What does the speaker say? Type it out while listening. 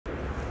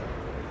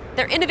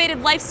Their innovative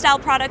lifestyle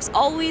products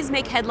always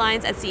make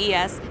headlines at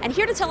CES. And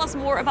here to tell us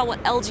more about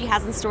what LG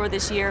has in store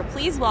this year,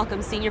 please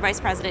welcome Senior Vice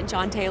President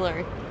John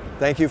Taylor.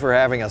 Thank you for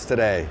having us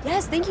today.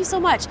 Yes, thank you so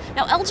much.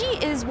 Now,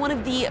 LG is one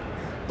of the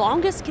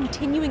longest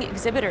continuing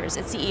exhibitors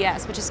at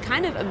CES, which is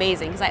kind of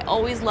amazing because I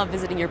always love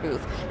visiting your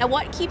booth. Now,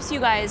 what keeps you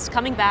guys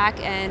coming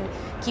back and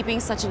keeping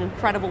such an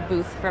incredible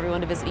booth for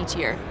everyone to visit each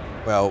year?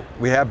 Well,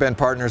 we have been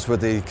partners with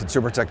the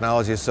Consumer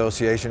Technology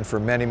Association for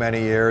many,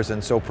 many years,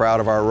 and so proud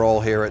of our role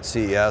here at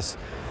CES.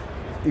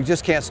 You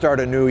just can't start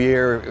a new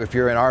year if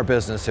you're in our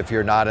business if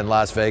you're not in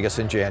Las Vegas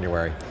in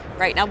January.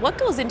 Right, now what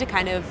goes into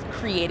kind of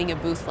creating a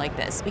booth like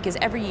this? Because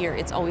every year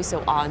it's always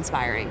so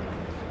awe-inspiring.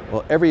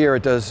 Well, every year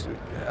it does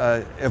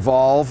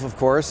evolve, of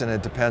course, and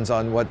it depends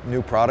on what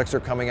new products are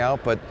coming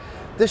out, but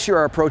this year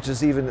our approach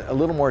is even a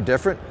little more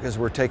different because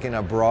we're taking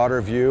a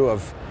broader view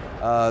of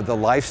the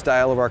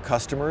lifestyle of our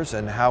customers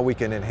and how we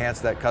can enhance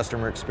that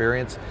customer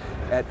experience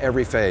at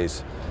every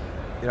phase.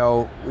 You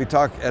know, at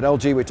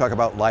LG we talk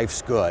about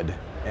life's good,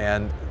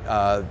 and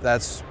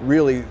that's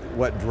really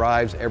what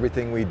drives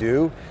everything we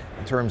do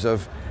in terms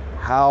of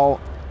how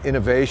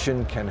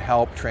innovation can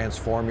help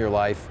transform your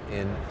life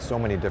in so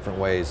many different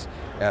ways.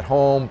 At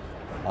home,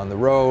 on the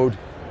road,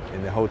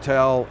 in the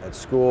hotel, at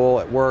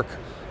school, at work,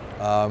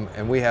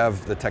 and we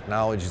have the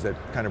technologies that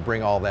kind of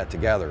bring all that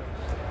together.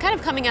 Kind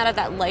of coming out of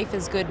that life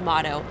is good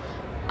motto,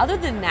 other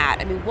than that,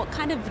 I mean, what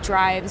kind of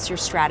drives your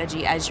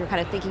strategy as you're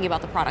kind of thinking about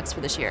the products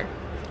for this year?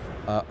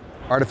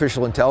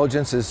 Artificial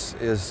intelligence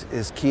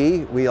is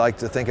key. We like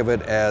to think of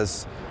it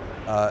as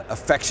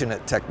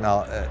affectionate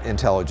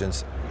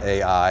intelligence,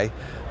 AI,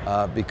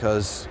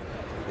 because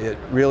it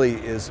really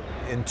is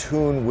in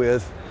tune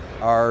with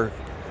our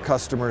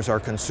customers,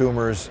 our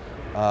consumers'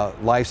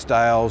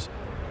 lifestyles,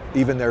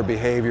 even their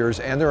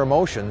behaviors and their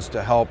emotions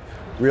to help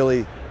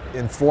really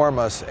inform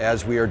us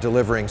as we are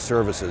delivering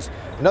services.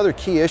 Another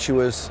key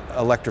issue is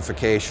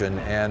electrification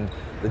and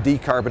the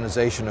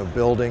decarbonization of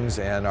buildings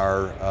and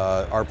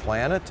our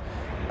planet.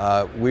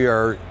 We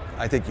are,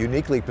 I think,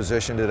 uniquely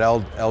positioned at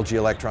LG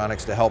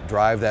Electronics to help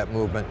drive that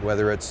movement,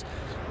 whether it's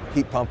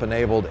heat pump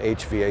enabled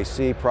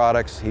HVAC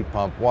products, heat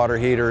pump water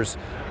heaters,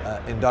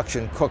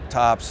 induction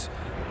cooktops,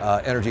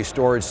 energy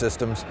storage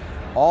systems,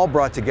 all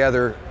brought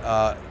together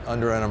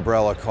under an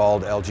umbrella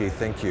called LG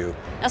ThinQ.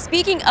 Now,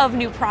 speaking of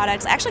new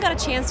products, I actually got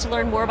a chance to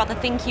learn more about the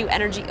ThinQ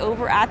Energy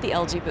over at the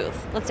LG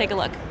booth. Let's take a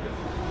look.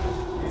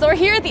 So we're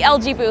here at the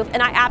LG booth,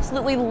 and I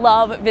absolutely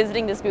love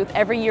visiting this booth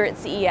every year at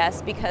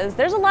CES because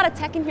there's a lot of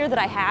tech in here that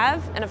I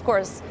have, and of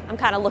course, I'm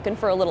kind of looking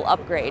for a little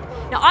upgrade.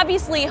 Now,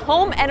 obviously,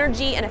 home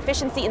energy and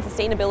efficiency and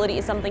sustainability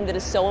is something that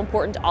is so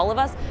important to all of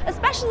us,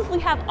 especially if we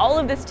have all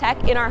of this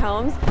tech in our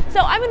homes.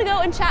 So I'm gonna go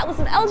and chat with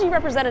some LG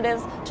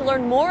representatives to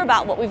learn more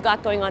about what we've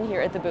got going on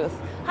here at the booth.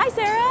 Hi,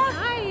 Sarah.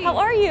 Hi. How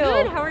are you?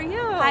 Good, how are you?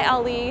 Hi,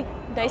 Ali.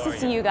 Nice to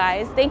see you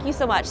guys. Thank you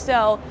so much.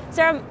 So,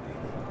 Sarah,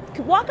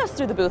 walk us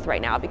through the booth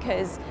right now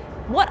because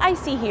what I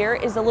see here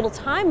is a little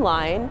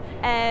timeline,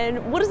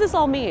 and what does this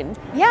all mean?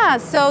 Yeah,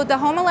 so the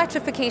home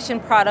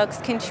electrification products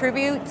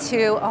contribute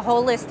to a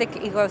holistic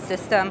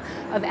ecosystem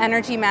of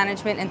energy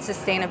management and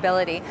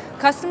sustainability.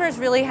 Customers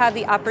really have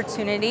the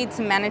opportunity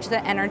to manage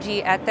the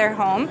energy at their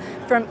home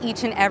from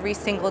each and every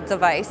single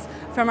device.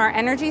 From our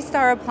Energy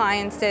Star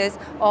appliances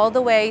all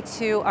the way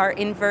to our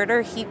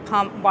inverter heat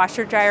pump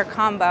washer dryer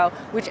combo,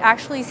 which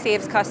actually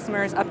saves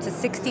customers up to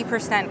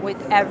 60%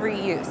 with every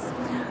use.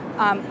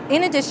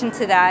 In addition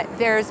to that,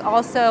 there's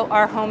also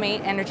our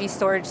Home8 energy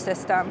storage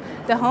system.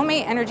 The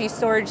Home8 energy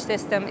storage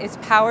system is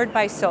powered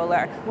by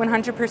solar,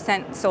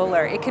 100%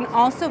 solar. It can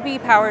also be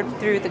powered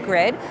through the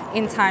grid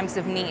in times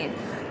of need.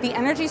 The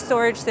energy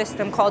storage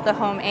system called the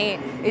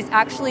Home8 is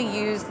actually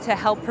used to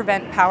help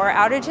prevent power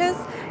outages,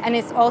 and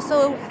it's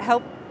also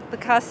helped the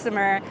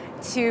customer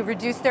to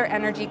reduce their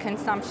energy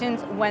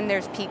consumptions when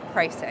there's peak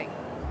pricing.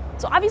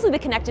 So obviously the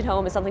connected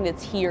home is something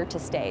that's here to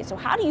stay. So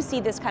how do you see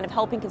this kind of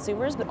helping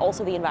consumers, but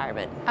also the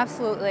environment?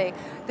 Absolutely.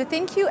 The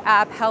ThinQ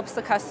app helps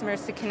the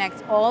customers to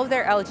connect all of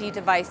their LG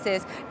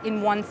devices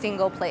in one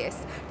single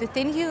place. The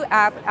ThinQ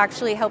app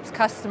actually helps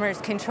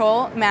customers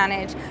control,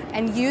 manage,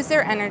 and use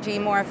their energy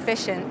more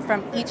efficient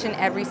from each and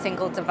every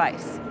single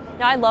device.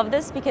 Now I love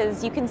this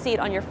because you can see it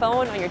on your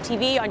phone, on your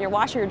TV, on your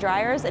washer, your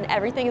dryers, and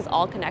everything is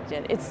all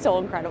connected. It's so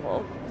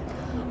incredible.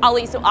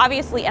 Ali, so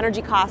obviously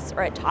energy costs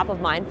are at top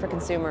of mind for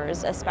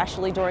consumers,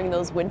 especially during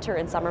those winter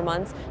and summer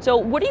months. So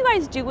what are you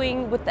guys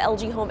doing with the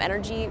LG Home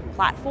Energy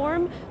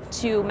platform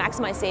to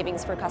maximize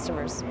savings for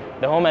customers?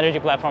 The Home Energy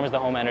platform is the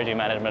home energy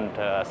management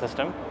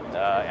system,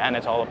 and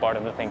it's all a part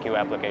of the ThinQ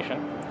application.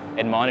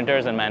 It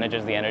monitors and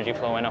manages the energy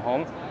flow in a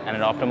home, and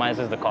it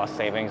optimizes the cost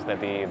savings that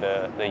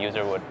the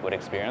user would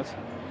experience.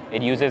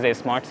 It uses a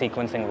smart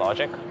sequencing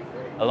logic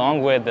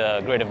along with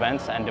grid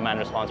events and demand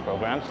response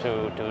programs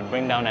to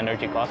bring down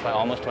energy costs by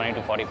almost 20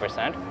 to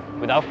 40%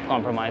 without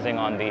compromising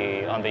on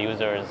the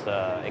user's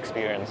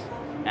experience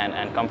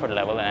and comfort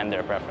level and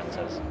their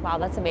preferences. Wow,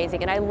 that's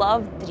amazing. And I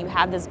love that you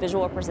have this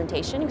visual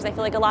representation because I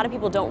feel like a lot of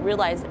people don't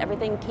realize that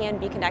everything can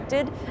be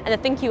connected, and the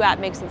ThinQ app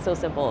makes it so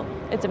simple.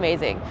 It's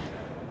amazing.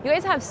 You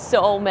guys have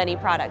so many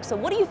products. So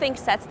what do you think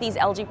sets these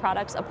LG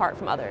products apart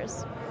from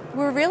others?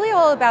 We're really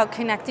all about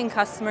connecting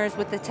customers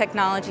with the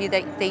technology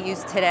that they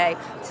use today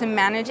to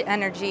manage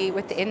energy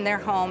within their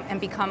home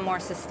and become more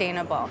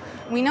sustainable.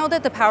 We know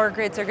that the power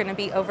grids are going to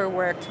be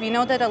overworked. We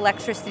know that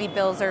electricity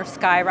bills are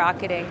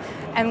skyrocketing.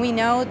 And we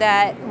know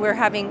that we're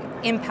having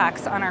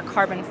impacts on our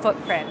carbon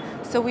footprint.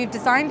 So we've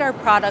designed our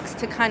products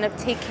to kind of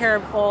take care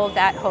of all of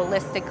that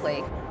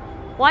holistically.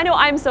 Well, I know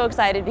I'm so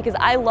excited because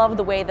I love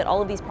the way that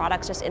all of these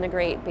products just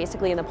integrate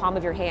basically in the palm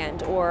of your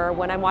hand. Or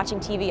when I'm watching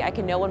TV, I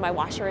can know when my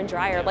washer and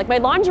dryer, like my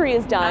laundry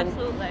is done.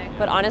 Absolutely.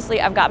 But honestly,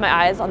 I've got my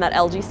eyes on that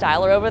LG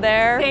styler over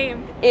there.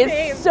 Same.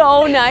 It's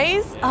so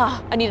nice.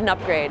 I need an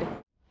upgrade.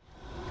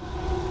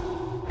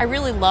 I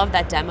really love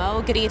that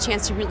demo, getting a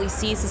chance to really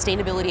see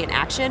sustainability in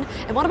action.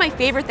 And one of my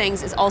favorite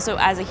things is also,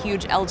 as a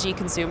huge LG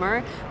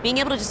consumer, being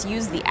able to just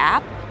use the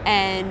app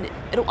and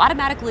it'll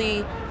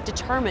automatically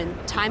determine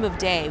time of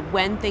day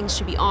when things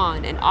should be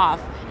on and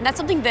off. And that's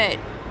something that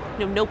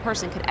no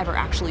person could ever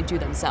actually do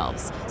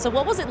themselves. So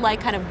what was it like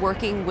kind of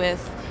working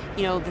with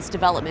this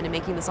development and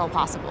making this all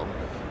possible?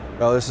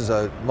 Well, this is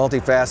a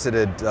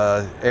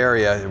multifaceted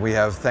area. We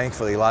have,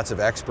 thankfully, lots of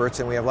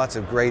experts and we have lots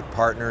of great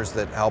partners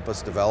that help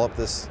us develop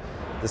this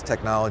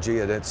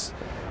technology. And it's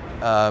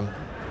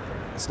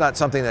not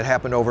something that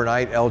happened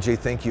overnight. LG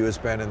ThinQ has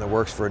been in the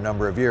works for a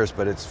number of years,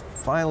 but it's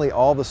finally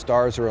all the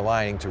stars are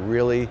aligning to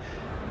really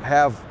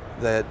have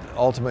that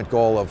ultimate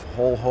goal of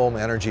whole home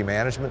energy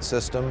management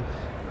system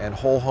and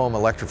whole home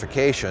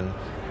electrification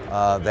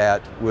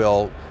that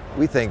will,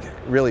 we think,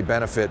 really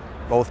benefit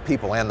both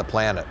people and the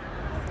planet.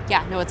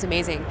 Yeah, no, it's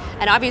amazing.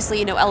 And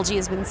obviously, LG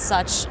has been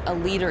such a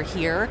leader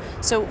here.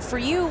 So for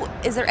you,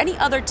 is there any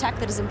other tech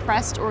that has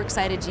impressed or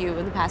excited you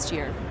in the past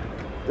year?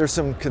 There's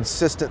some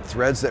consistent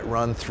threads that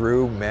run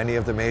through many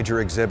of the major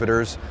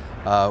exhibitors.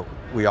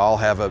 We all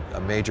have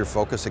a major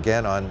focus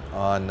again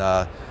on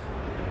the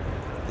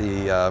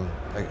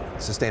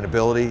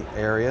sustainability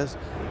areas.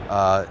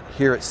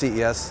 Here at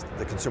CES,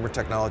 the Consumer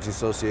Technology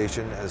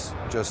Association has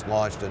just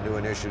launched a new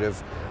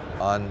initiative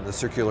on the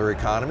circular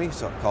economy,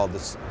 called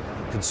the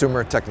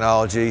Consumer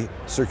Technology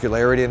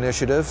Circularity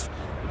Initiative.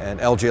 And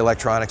LG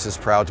Electronics is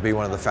proud to be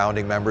one of the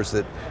founding members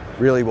that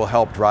really will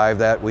help drive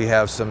that. We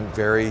have some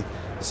very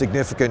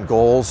significant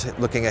goals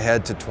looking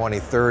ahead to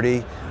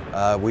 2030.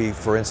 We,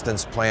 for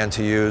instance, plan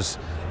to use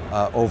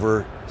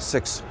over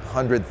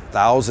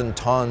 600,000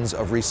 tons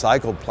of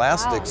recycled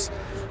plastics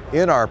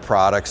in our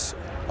products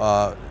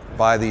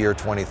by the year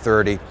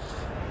 2030.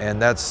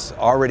 And that's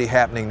already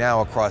happening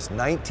now across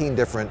 19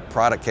 different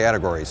product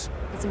categories.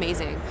 It's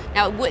amazing.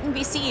 Now, it wouldn't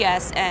be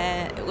CES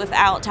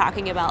without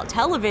talking about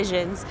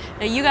televisions.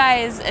 Now, you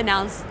guys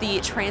announced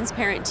the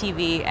transparent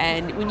TV,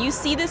 and when you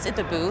see this at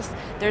the booth,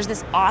 there's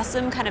this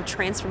awesome kind of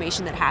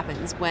transformation that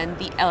happens when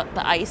the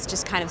ice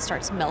just kind of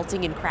starts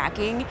melting and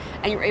cracking,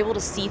 and you're able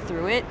to see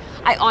through it.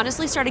 I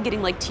honestly started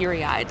getting like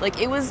teary-eyed.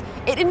 Like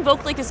it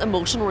invoked like this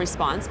emotional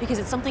response because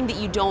it's something that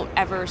you don't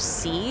ever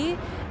see.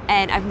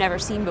 And I've never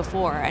seen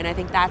before, and I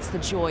think that's the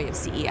joy of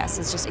CES,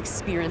 is just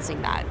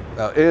experiencing that.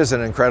 It is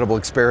an incredible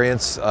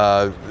experience.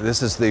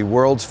 This is the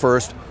world's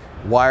first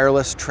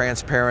wireless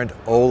transparent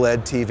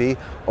OLED TV.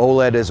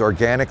 OLED is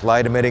organic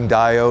light emitting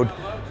diode.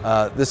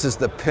 This is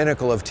the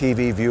pinnacle of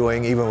TV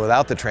viewing, even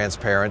without the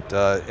transparent,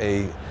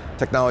 a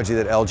technology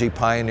that LG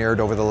pioneered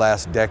over the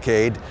last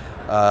decade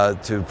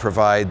to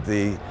provide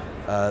the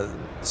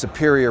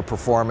superior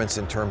performance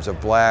in terms of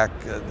black,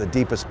 the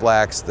deepest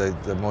blacks,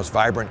 the most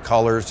vibrant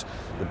colors,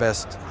 the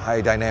best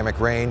high dynamic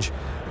range.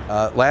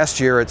 Last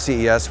year at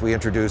CES, we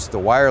introduced the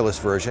wireless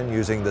version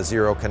using the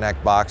Zero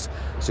Connect box,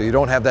 so you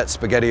don't have that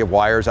spaghetti of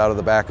wires out of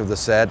the back of the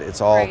set. It's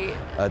all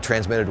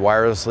transmitted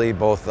wirelessly,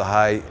 both the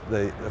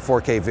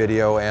 4K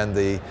video and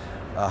the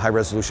high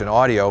resolution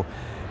audio.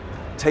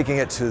 Taking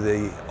it to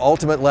the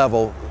ultimate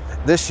level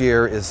this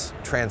year is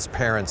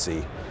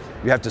transparency.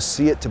 You have to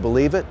see it to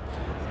believe it.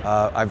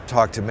 I've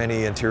talked to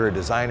many interior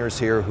designers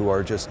here who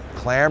are just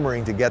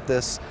clamoring to get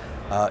this.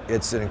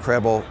 It's an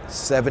incredible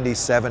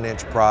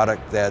 77-inch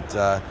product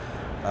that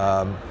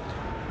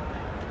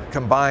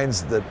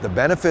combines the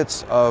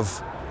benefits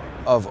of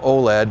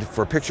OLED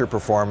for picture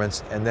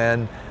performance, and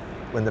then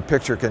when the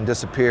picture can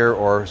disappear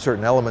or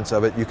certain elements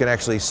of it, you can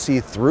actually see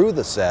through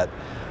the set,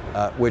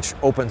 which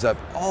opens up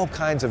all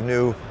kinds of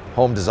new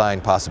home design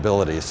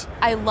possibilities.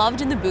 I loved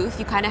in the booth,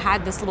 you kind of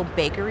had this little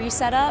bakery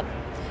set up,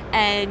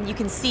 and you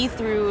can see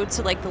through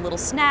to like the little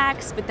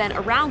snacks, but then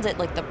around it,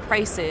 like the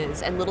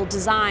prices and little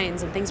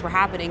designs and things were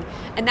happening.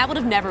 And that would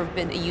have never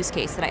been a use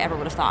case that I ever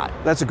would have thought.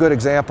 That's a good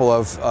example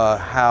of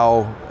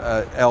how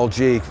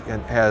LG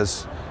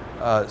has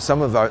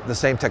some of the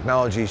same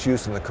technologies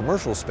used in the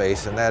commercial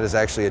space, and that is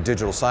actually a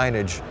digital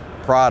signage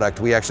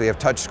product. We actually have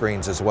touch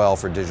screens as well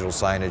for digital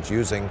signage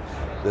using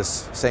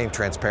this same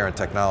transparent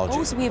technology.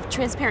 Oh, so we have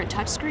transparent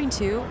touchscreen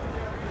too?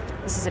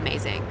 This is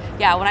amazing.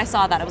 Yeah, when I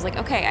saw that, I was like,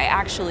 okay, I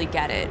actually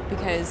get it,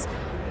 because,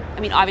 I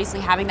mean, obviously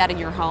having that in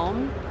your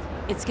home,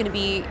 it's going to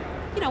be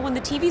you know, when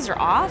the TVs are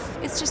off,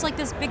 it's just like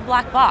this big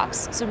black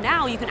box. So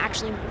now you can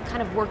actually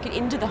kind of work it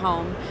into the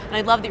home. And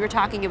I love that you're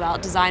talking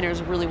about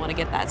designers really want to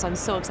get that. So I'm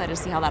so excited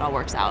to see how that all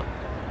works out.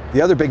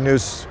 The other big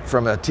news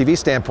from a TV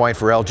standpoint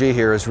for LG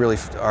here is really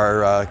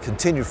our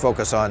continued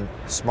focus on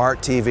smart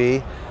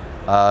TV.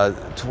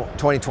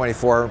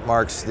 2024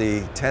 marks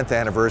the 10th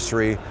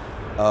anniversary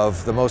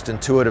of the most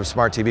intuitive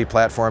smart TV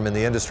platform in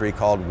the industry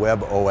called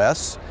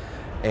WebOS.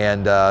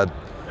 And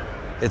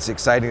it's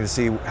exciting to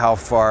see how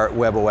far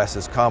WebOS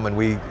has come, and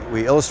we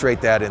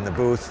illustrate that in the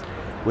booth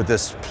with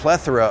this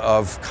plethora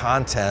of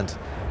content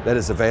that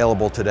is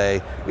available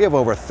today. We have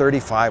over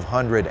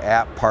 3,500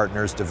 app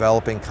partners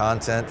developing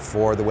content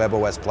for the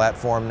WebOS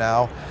platform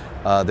now.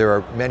 There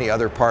are many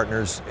other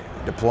partners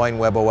deploying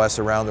WebOS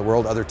around the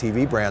world, other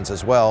TV brands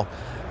as well.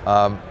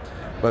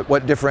 But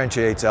what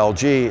differentiates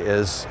LG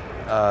is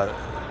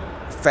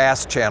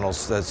fast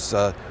channels. That's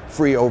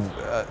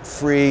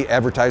free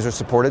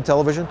advertiser-supported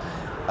television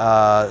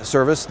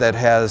service that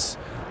has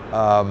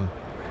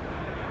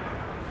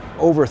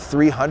over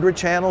 300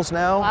 channels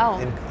now, wow,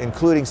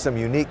 including some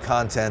unique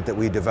content that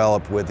we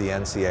developed with the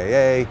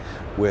NCAA,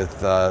 with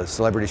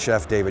celebrity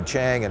chef David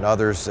Chang and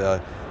others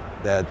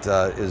that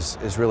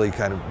is really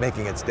kind of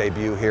making its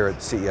debut here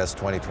at CES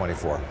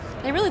 2024.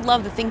 I really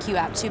love the ThinQ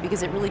app too,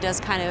 because it really does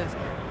kind of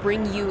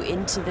bring you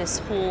into this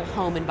whole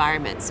home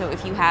environment. So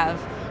if you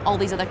have all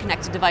these other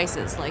connected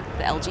devices like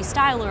the LG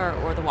Styler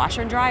or the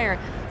washer and dryer,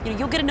 you know,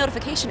 you'll get a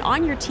notification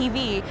on your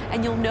TV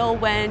and you'll know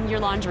when your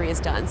laundry is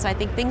done. So I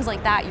think things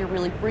like that, you're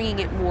really bringing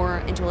it more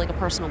into like a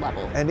personal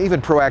level. And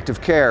even proactive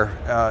care,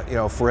 you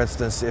know, for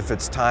instance, if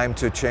it's time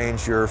to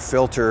change your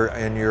filter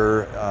in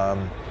your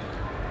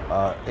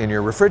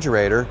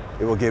refrigerator,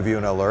 it will give you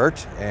an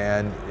alert,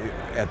 and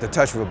at the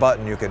touch of a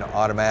button you can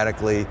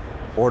automatically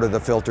order the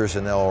filters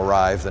and they'll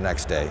arrive the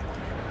next day.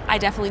 I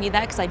definitely need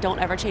that because I don't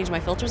ever change my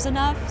filters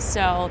enough,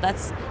 so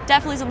that's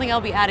definitely something I'll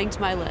be adding to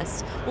my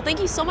list. Well, thank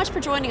you so much for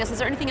joining us. Is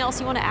there anything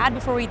else you want to add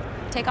before we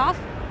take off?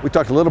 We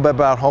talked a little bit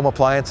about home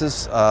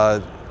appliances,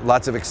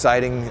 lots of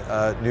exciting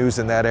news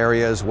in that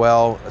area as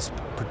well,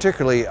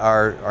 particularly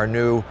our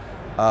new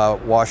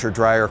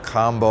washer-dryer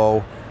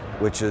combo,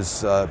 which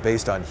is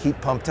based on heat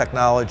pump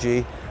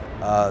technology.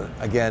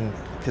 Again,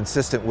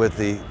 consistent with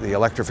the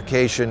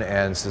electrification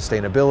and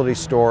sustainability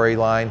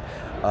storyline.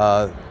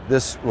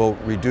 This will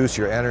reduce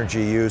your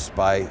energy use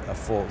by a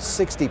full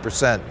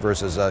 60%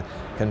 versus a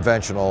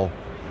conventional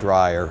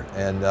dryer.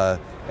 And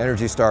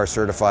Energy Star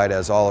certified,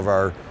 as all of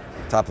our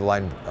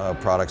top-of-the-line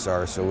products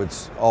are, so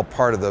it's all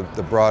part of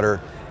the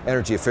broader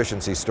energy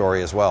efficiency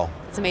story as well.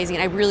 It's amazing.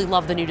 I really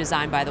love the new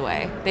design, by the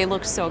way. They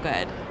look so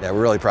good. Yeah,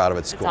 we're really proud of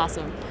it. It's cool.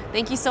 Awesome.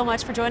 Thank you so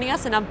much for joining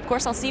us, and of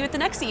course I'll see you at the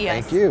next CES.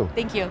 Thank you.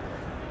 Thank you.